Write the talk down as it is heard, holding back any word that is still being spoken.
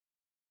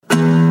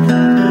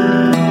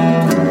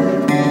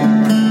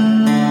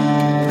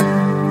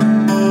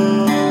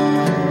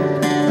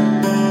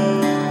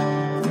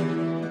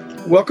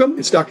Welcome.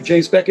 It's Dr.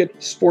 James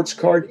Beckett, Sports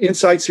Card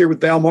Insights here with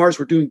Val Mars.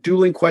 We're doing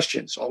dueling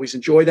questions. Always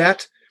enjoy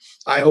that.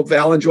 I hope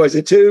Val enjoys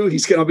it too.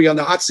 He's going to be on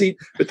the hot seat,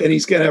 but then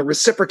he's going to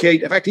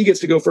reciprocate. In fact, he gets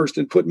to go first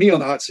and put me on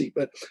the hot seat.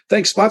 But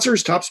thanks,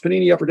 sponsors, Topps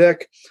Panini Upper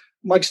Deck,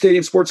 Mike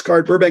Stadium Sports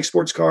Card, Burbank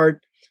Sports Card,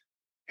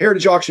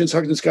 Heritage Auctions,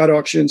 Huggins Scott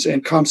Auctions,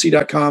 and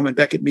ComC.com, and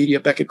Beckett Media,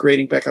 Beckett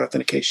Grading, Beckett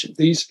Authentication.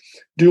 These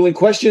dueling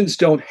questions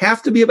don't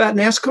have to be about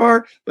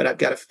NASCAR, but I've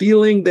got a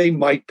feeling they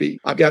might be.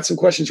 I've got some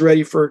questions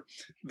ready for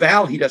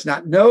Val. He does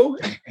not know,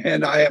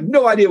 and I have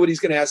no idea what he's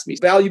going to ask me.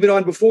 Val, you've been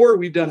on before.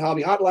 We've done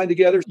Hobby Hotline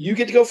together. You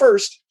get to go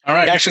first. All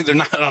right. Actually, they're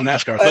not on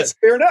NASCAR. That's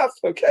fair enough.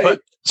 Okay.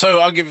 So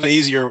I'll give the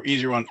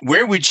easier one.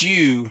 Where would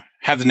you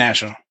have the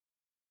National?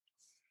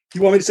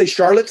 You want me to say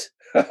Charlotte?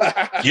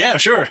 Yeah,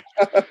 sure.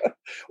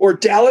 Or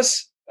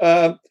Dallas?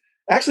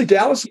 Actually,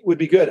 Dallas would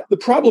be good. The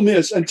problem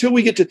is, until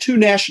we get to two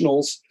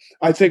Nationals,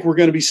 I think we're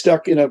going to be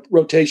stuck in a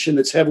rotation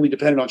that's heavily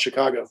dependent on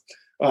Chicago.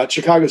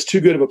 Chicago's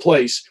too good of a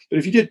place. But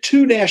if you did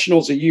two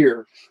Nationals a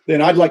year,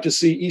 then I'd like to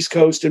see East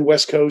Coast and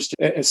West Coast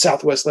and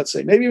Southwest, let's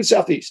say, maybe even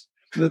Southeast.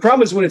 The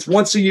problem is when it's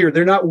once a year,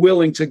 they're not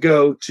willing to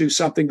go to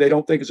something they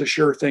don't think is a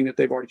sure thing that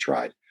they've already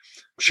tried.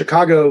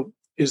 Chicago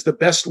is the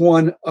best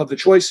one of the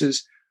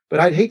choices, but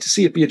I'd hate to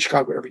see it be in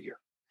Chicago every year.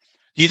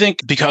 Do you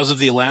think because of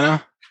the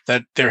Atlanta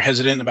that they're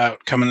hesitant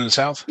about coming to the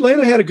South?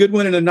 Atlanta had a good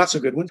one and a not so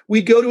good one.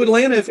 We'd go to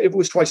Atlanta if it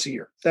was twice a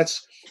year.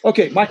 That's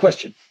okay. My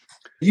question.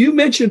 You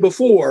mentioned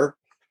before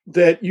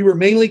that you were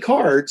mainly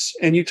cards,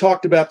 and you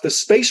talked about the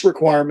space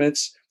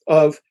requirements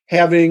of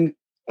having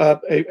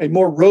a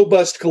more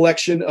robust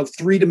collection of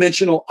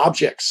three-dimensional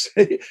objects.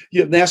 You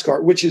have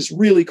NASCAR, which is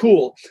really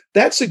cool.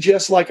 That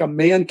suggests like a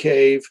man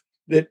cave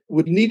that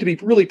would need to be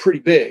really pretty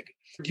big.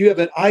 Do you have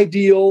an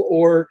ideal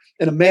or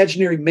an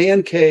imaginary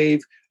man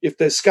cave if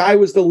the sky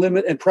was the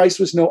limit and price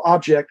was no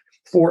object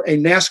for a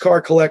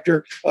NASCAR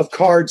collector of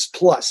cards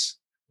plus?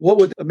 What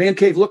would a man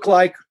cave look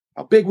like?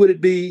 How big would it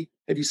be?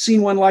 Have you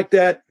seen one like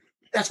that?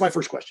 That's my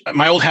first question.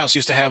 My old house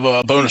used to have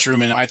a bonus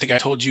room, and I think I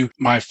told you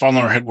my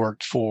father had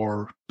worked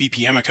for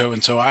BP Amoco,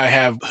 and so I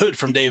have Hood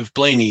from Dave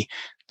Blaney.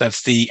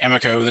 That's the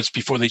Amoco. That's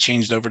before they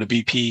changed over to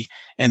BP,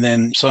 and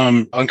then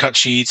some uncut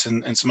sheets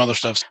and some other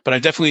stuff. But I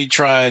definitely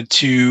tried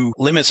to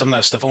limit some of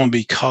that stuff only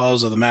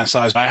because of the mass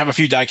size. I have a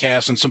few die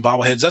casts and some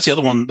bobbleheads. That's the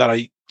other one that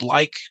I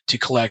like to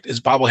collect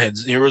is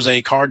bobbleheads. There was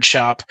a card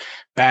shop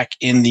back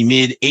in the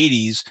mid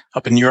 80s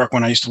up in New York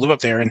when I used to live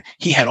up there, and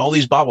he had all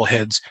these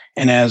bobbleheads.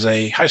 And as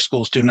a high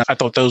school student, I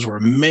thought those were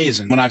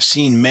amazing. When I've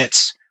seen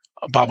Mets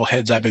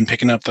bobbleheads, I've been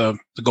picking up the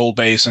gold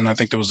base, and I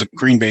think there was a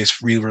green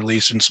base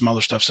re-release and some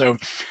other stuff. So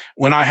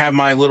when I have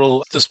my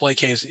little display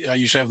case, I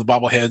usually have the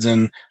bobbleheads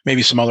and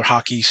maybe some other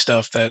hockey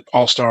stuff, that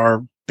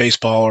all-star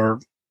baseball or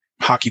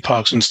hockey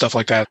pucks and stuff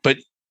like that. But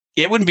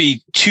it wouldn't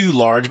be too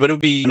large, but it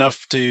would be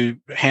enough to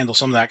handle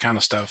some of that kind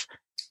of stuff.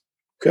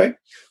 Okay,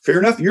 fair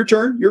enough. Your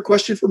turn. Your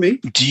question for me.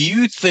 Do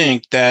you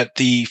think that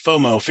the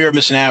FOMO, fear of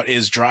missing out,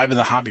 is driving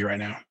the hobby right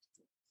now?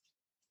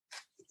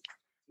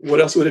 What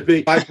else would it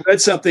be? I've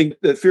read something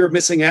that fear of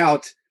missing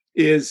out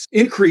is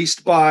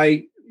increased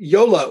by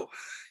YOLO.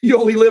 You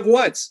only live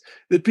once.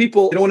 That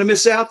people don't want to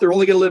miss out. They're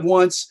only going to live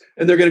once,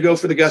 and they're going to go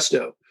for the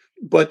gusto.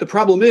 But the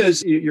problem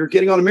is you're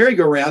getting on a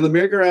merry-go-round. The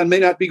merry-go-round may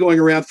not be going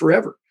around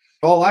forever.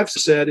 All I've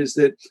said is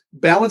that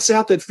balance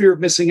out that fear of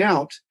missing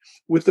out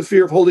with the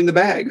fear of holding the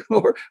bag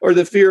or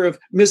the fear of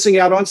missing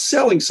out on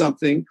selling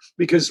something,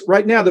 because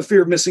right now the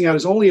fear of missing out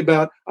is only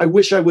about, I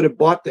wish I would have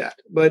bought that.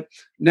 But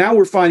now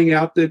we're finding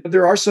out that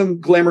there are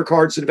some glamour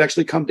cards that have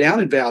actually come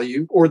down in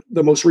value, or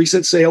the most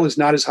recent sale is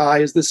not as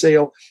high as the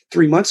sale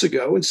 3 months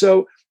ago. And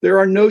so there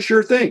are no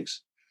sure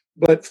things.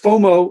 But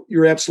FOMO,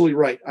 you're absolutely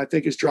right, I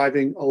think is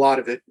driving a lot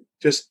of it.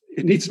 Just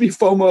it needs to be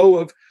FOMO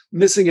of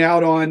missing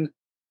out on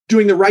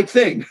doing the right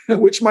thing,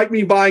 which might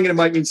mean buying and it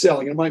might mean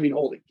selling and it might mean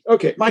holding.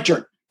 Okay, my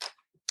turn.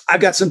 I've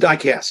got some die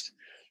cast,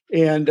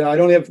 and I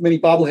don't have many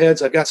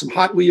bobbleheads. I've got some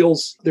Hot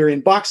Wheels. They're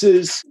in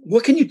boxes.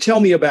 What can you tell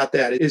me about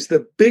that? Is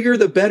the bigger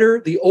the better?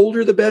 The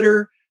older the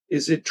better?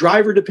 Is it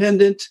driver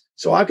dependent?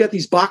 So I've got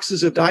these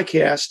boxes of die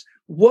cast.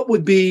 What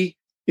would be,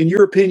 in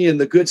your opinion,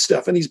 the good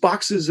stuff in these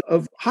boxes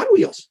of Hot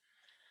Wheels?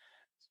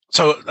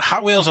 So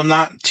Hot Wheels, I'm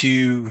not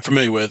too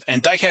familiar with,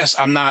 and diecast,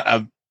 I'm not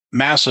a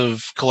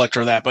massive collector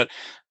of that, but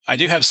I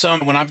do have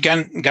some. When I've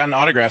gotten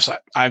autographs,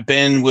 I've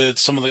been with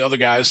some of the other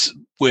guys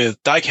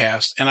with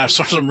diecast, and I've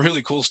saw some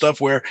really cool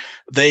stuff where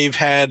they've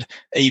had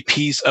a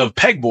piece of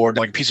pegboard,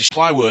 like a piece of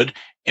plywood,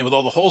 and with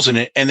all the holes in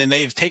it, and then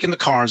they've taken the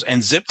cards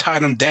and zip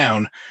tied them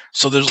down.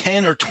 So there's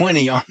 10 or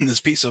 20 on this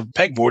piece of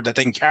pegboard that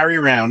they can carry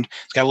around.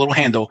 It's got a little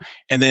handle,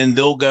 and then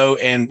they'll go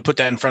and put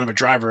that in front of a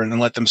driver and then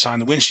let them sign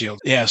the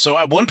windshield. Yeah.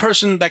 So one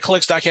person that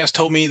collects diecast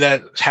told me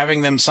that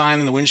having them sign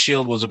in the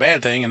windshield was a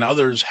bad thing, and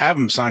others have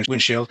them sign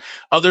windshield.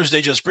 Others,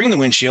 they just bring the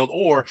windshield,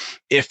 or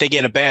if they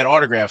get a bad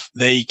autograph,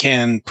 they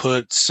can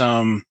put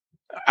some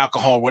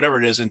alcohol, whatever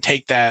it is, and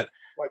take that,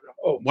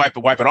 wipe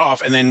it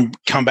off, and then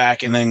come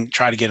back and then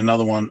try to get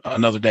another one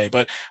another day.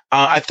 But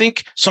I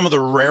think some of the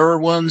rarer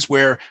ones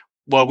where,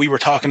 well, we were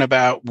talking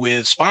about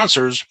with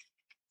sponsors,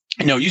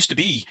 It used to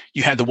be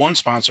you had the one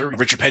sponsor,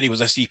 Richard Petty was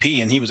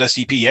SVP, and he was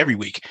SVP every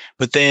week.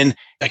 But then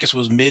I guess it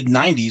was mid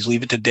 90s,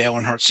 leave it to Dale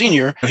Earnhardt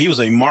Sr. He was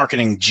a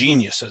marketing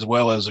genius as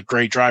well as a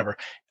great driver.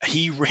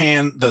 He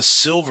ran the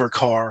silver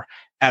car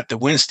at the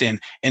Winston.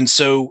 And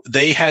so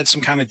they had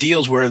some kind of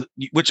deals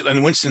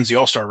and Winston's the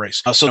All-Star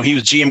race. So he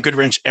was GM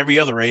Goodwrench every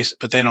other race,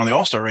 but then on the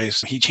All-Star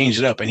race, he changed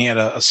it up and he had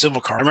a silver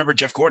car. I remember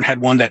Jeff Gordon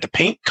had one that the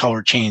paint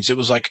color changed. It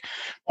was like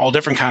all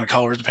different kind of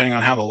colors depending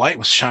on how the light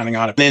was shining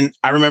on it. And then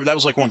I remember that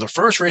was like one of the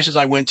first races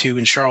I went to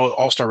in Charlotte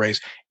All-Star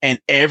race, and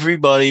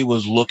everybody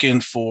was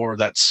looking for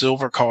that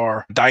silver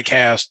car,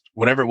 die-cast,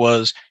 whatever it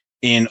was,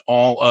 in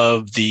all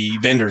of the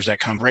vendors that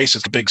come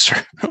races, I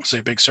don't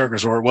say big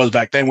circus, or it was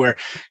back then, where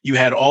you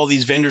had all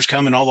these vendors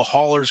come and all the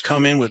haulers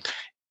come in with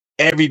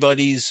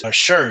everybody's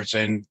shirts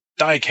and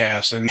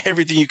die-casts and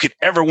everything you could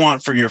ever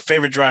want for your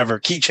favorite driver,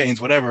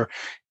 keychains, whatever.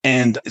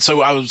 And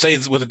so I would say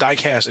with a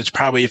die-cast, it's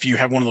probably if you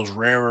have one of those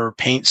rarer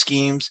paint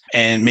schemes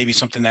and maybe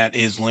something that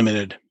is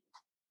limited.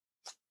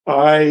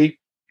 I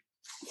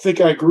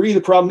think I agree. The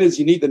problem is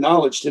you need the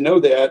knowledge to know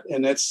that,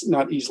 and that's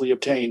not easily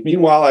obtained.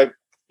 Meanwhile, I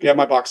have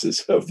my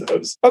boxes of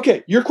those.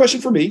 Okay, your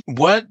question for me.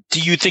 What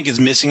do you think is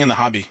missing in the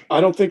hobby?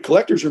 I don't think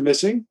collectors are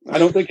missing. I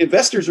don't think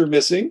investors are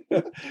missing.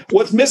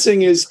 What's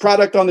missing is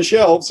product on the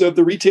shelves of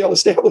the retail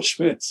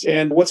establishments.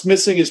 And what's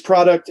missing is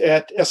product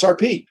at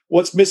SRP.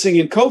 What's missing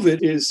in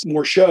COVID is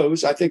more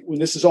shows. I think when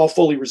this is all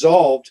fully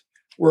resolved,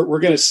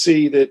 we're going to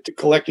see that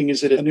collecting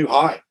is at a new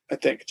high. I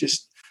think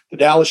just the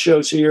Dallas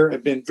shows here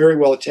have been very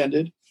well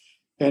attended.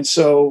 And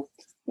so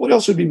what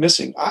else would be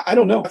missing? I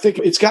don't know. I think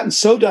it's gotten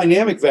so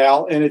dynamic,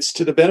 Val, and it's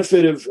to the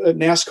benefit of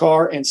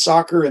NASCAR and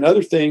soccer and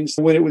other things.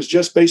 When it was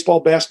just baseball,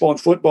 basketball, and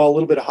football, a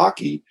little bit of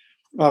hockey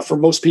for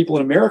most people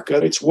in America,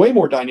 it's way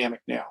more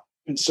dynamic now.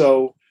 And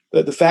so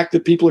the fact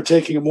that people are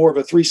taking a more of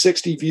a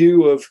 360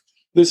 view of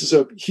this is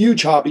a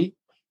huge hobby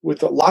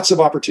with lots of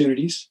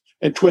opportunities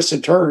and twists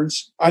and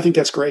turns, I think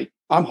that's great.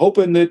 I'm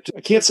hoping that, I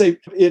can't say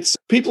it's,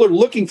 people are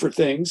looking for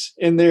things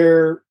and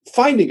they're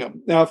finding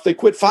them. Now, if they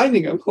quit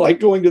finding them, like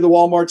going to the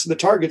Walmarts and the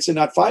Targets and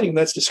not finding them,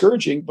 that's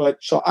discouraging. But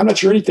so I'm not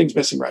sure anything's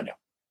missing right now.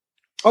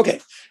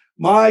 Okay.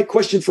 My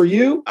question for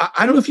you,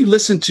 I don't know if you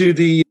listened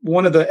to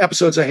one of the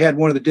episodes I had,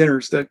 one of the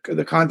dinners, the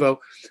convo,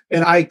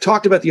 and I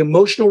talked about the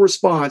emotional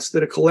response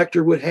that a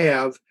collector would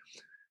have,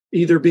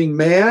 either being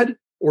mad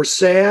or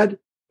sad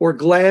or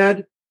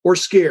glad or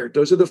scared.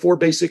 Those are the four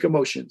basic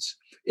emotions.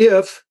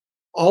 If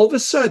all of a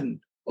sudden,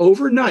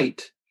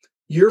 overnight,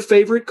 your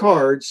favorite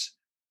cards,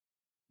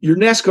 your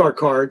NASCAR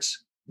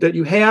cards that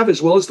you have,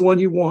 as well as the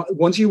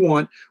ones you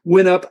want,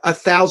 went up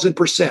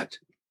 1,000%.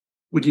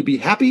 Would you be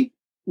happy?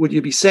 Would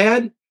you be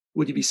sad?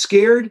 Would you be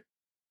scared?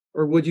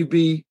 Or would you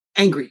be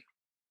angry?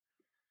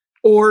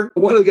 Or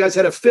one of the guys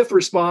had a fifth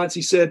response.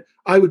 He said,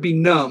 I would be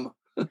numb.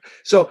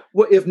 So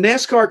if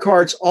NASCAR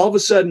cards all of a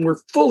sudden were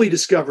fully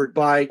discovered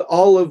by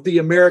all of the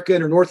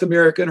American or North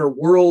American or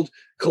world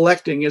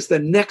collecting as the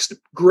next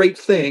great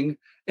thing,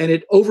 and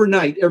it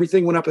overnight,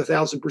 everything went up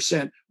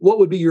 1,000%, what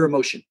would be your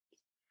emotion?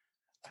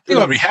 I think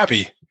I'd be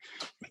happy.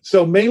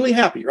 So mainly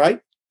happy, right?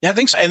 Yeah, I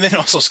think so. And then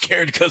also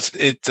scared because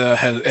it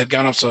had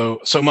gone up so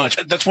much.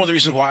 That's one of the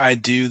reasons why I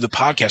do the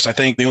podcast. I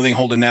think the only thing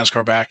holding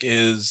NASCAR back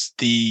is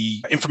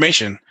the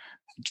information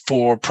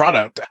for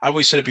product. I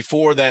always said it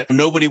before that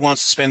nobody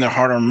wants to spend their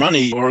hard-earned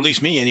money, or at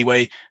least me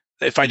anyway,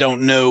 if I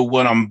don't know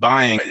what I'm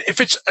buying. If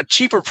it's a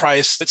cheaper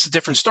price, it's a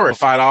different story.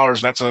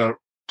 $5, that's a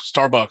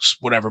Starbucks,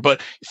 whatever.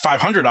 But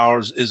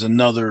 $500 is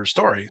another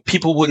story.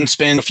 People wouldn't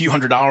spend a few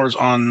 $100s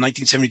on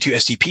 1972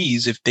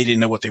 STPs if they didn't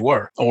know what they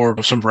were,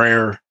 or some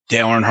rare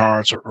Dale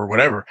Earnhardts or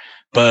whatever.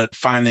 But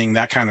finding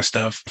that kind of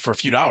stuff for a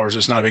few dollars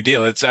is not a big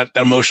deal. It's that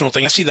emotional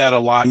thing. I see that a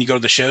lot. When you go to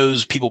the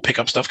shows, people pick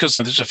up stuff because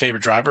there's a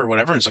favorite driver or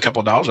whatever. And it's a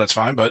couple of dollars. That's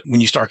fine. But when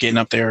you start getting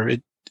up there,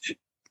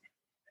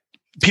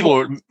 people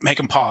are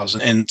making pause.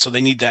 And so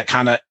they need that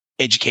kind of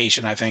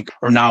education, I think,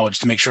 or knowledge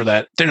to make sure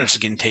that they're not just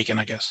getting taken,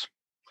 I guess.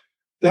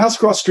 The house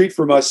across the street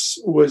from us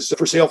was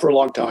for sale for a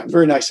long time.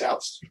 Very nice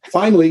house.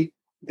 Finally,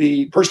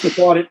 the person that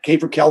bought it came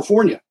from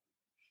California.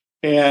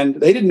 And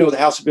they didn't know the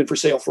house had been for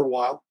sale for a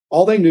while.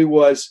 All they knew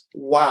was,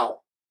 wow,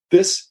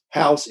 this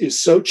house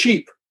is so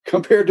cheap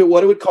compared to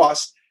what it would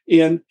cost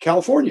in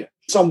California.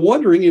 So I'm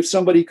wondering if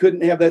somebody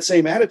couldn't have that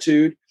same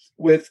attitude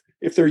if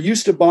they're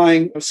used to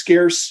buying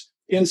scarce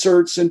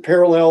inserts and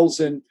parallels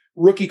and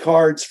rookie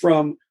cards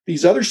from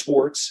these other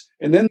sports,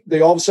 and then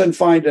they all of a sudden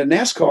find a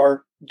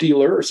NASCAR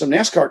dealer or some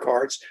NASCAR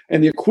cards,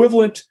 and the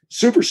equivalent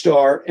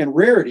superstar and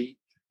rarity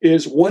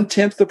is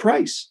 1/10 the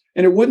price.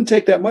 And it wouldn't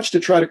take that much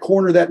to try to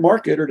corner that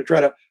market or to try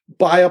to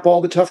buy up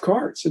all the tough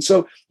cards. And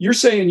so you're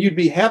saying you'd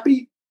be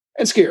happy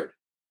and scared.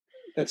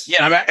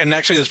 And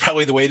actually that's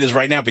probably the way it is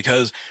right now,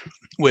 because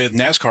with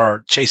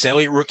NASCAR, Chase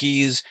Elliott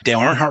rookies, Dale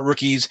Earnhardt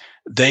rookies,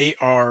 they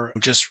are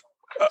just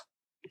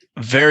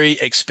very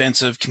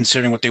expensive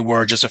considering what they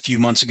were just a few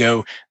months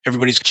ago.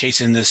 Everybody's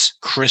chasing this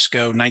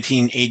Crisco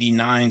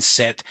 1989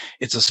 set.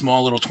 It's a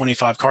small little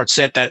 25 card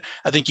set that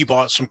I think you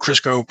bought some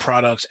Crisco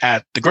products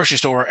at the grocery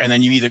store, and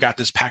then you either got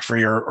this pack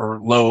free or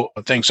low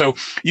thing. So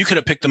you could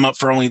have picked them up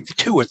for only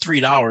 $2 or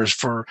 $3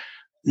 for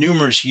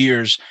numerous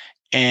years.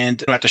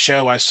 And at the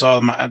show, I saw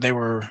them, they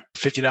were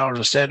 $50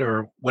 a set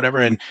or whatever.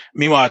 And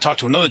meanwhile, I talked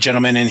to another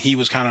gentleman and he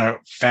was kind of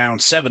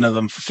found 7 of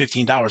them for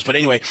 $15. But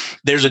anyway,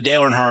 there's a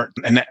Dale Earnhardt,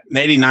 and the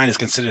 89 is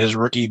considered his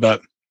rookie,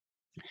 but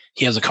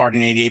he has a card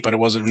in 88, but it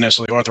wasn't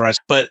necessarily authorized.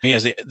 But he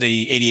has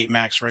the 88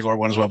 Max regular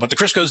one as well. But the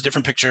Crisco's a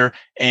different picture.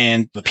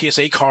 And the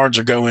PSA cards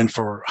are going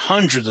for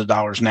hundreds of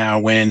dollars now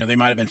when they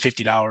might have been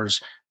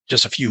 $50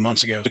 just a few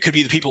months ago. It could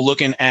be the people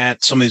looking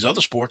at some of these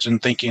other sports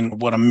and thinking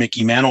what a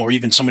Mickey Mantle or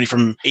even somebody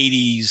from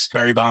 80s,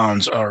 Barry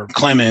Bonds or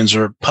Clemens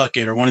or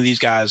Puckett or one of these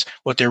guys,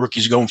 what their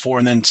rookies are going for,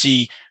 and then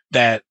see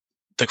that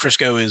the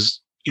Crisco is,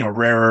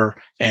 rarer,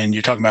 and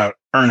you're talking about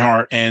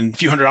Earnhardt, and a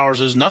few $100s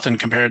is nothing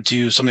compared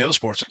to some of the other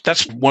sports.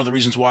 That's one of the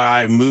reasons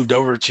why I moved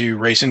over to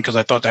racing, because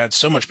I thought that had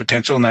so much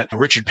potential, and that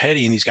Richard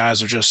Petty and these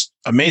guys are just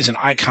amazing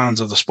icons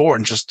of the sport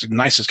and just the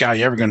nicest guy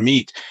you're ever going to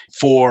meet.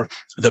 For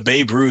the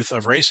Babe Ruth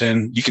of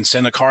racing, you can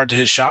send a card to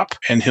his shop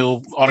and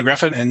he'll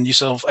autograph it, and you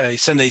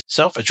send a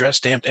self-addressed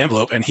stamped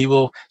envelope and he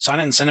will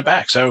sign it and send it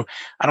back. So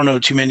I don't know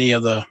too many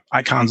of the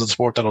icons of the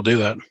sport that'll do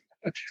that.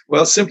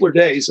 Well, simpler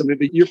days. I mean,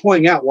 but you're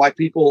pointing out why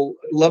people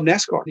love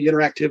NASCAR. The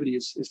interactivity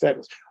is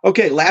fabulous.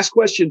 Okay, last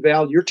question,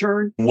 Val, your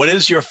turn. What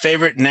is your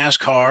favorite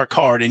NASCAR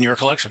card in your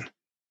collection?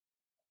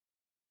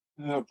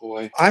 Oh,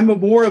 boy. I'm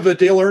more of a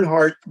Dale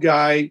Earnhardt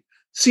guy,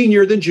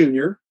 senior than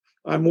junior.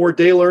 I'm more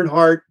Dale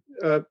Earnhardt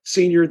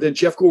senior than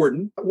Jeff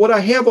Gordon. What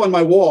I have on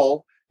my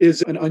wall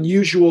is an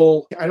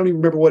unusual, I don't even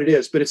remember what it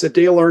is, but it's a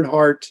Dale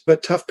Earnhardt,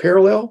 but tough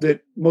parallel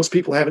that most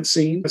people haven't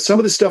seen. Some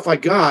of the stuff I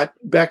got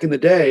back in the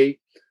day,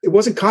 it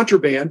wasn't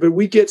contraband, but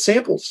we get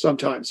samples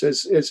sometimes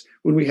as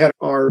when we had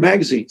our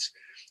magazines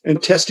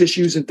and test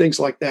issues and things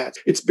like that.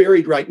 It's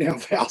buried right now,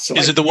 Val. So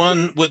is it the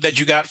one that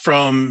you got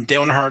from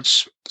Dale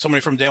Earnhardt's,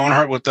 somebody from Dale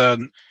Earnhardt with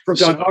the... From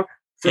Don Hawk?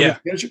 Yeah.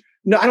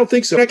 No, I don't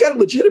think so. I got it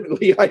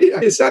legitimately.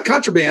 It's not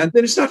contraband,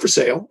 then it's not for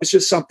sale. It's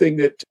just something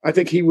that I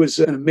think he was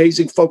an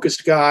amazing,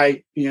 focused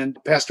guy and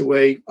passed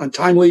away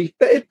untimely.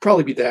 It'd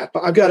probably be that.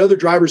 But I've got other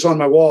drivers on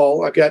my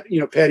wall. I've got,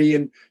 Petty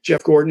and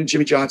Jeff Gordon and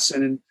Jimmy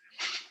Johnson and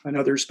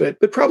others, but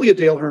probably a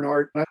Dale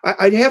Earnhardt.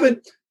 I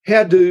haven't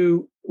had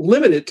to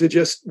limit it to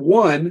just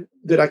one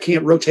that I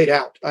can't rotate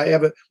out. I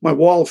have my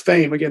wall of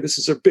fame. Again, this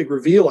is a big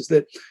reveal, is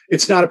that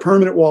it's not a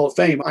permanent wall of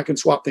fame. I can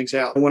swap things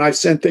out. And when I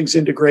send things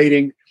into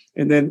grading,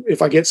 and then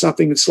if I get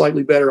something that's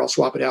slightly better, I'll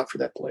swap it out for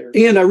that player.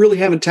 And I really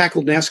haven't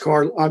tackled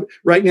NASCAR.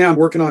 Right now, I'm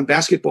working on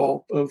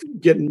basketball, of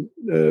getting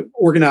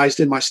organized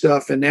in my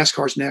stuff, and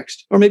NASCAR's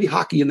next. Or maybe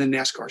hockey and then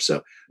NASCAR.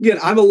 So again,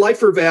 I'm a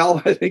lifer,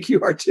 Val. I think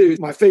you are too.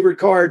 My favorite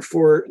card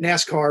for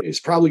NASCAR is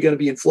probably going to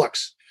be in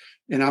Flux.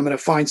 And I'm going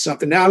to find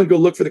something. Now I'm going to go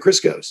look for the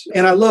Criscos.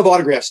 And I love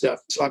autograph stuff.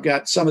 So I've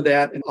got some of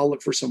that, and I'll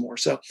look for some more.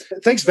 So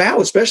thanks,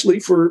 Val, especially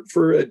for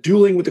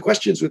dueling with the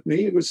questions with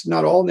me. It was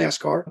not all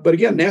NASCAR. But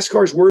again,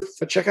 NASCAR's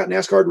worth. Check out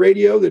NASCAR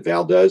Radio that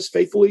Val does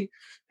faithfully.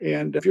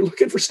 And if you're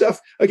looking for stuff,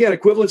 again,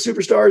 equivalent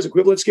superstars,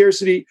 equivalent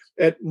scarcity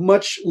at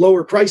much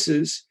lower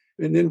prices,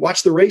 and then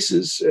watch the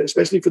races,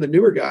 especially for the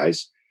newer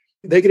guys.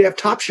 They could have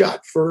Top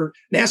Shot for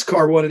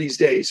NASCAR one of these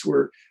days,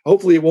 where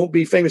hopefully it won't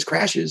be famous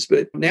crashes,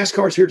 but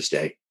NASCAR's here to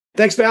stay.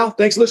 Thanks, Val.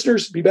 Thanks,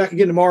 listeners. Be back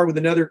again tomorrow with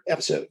another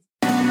episode.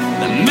 The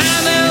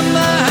man in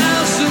the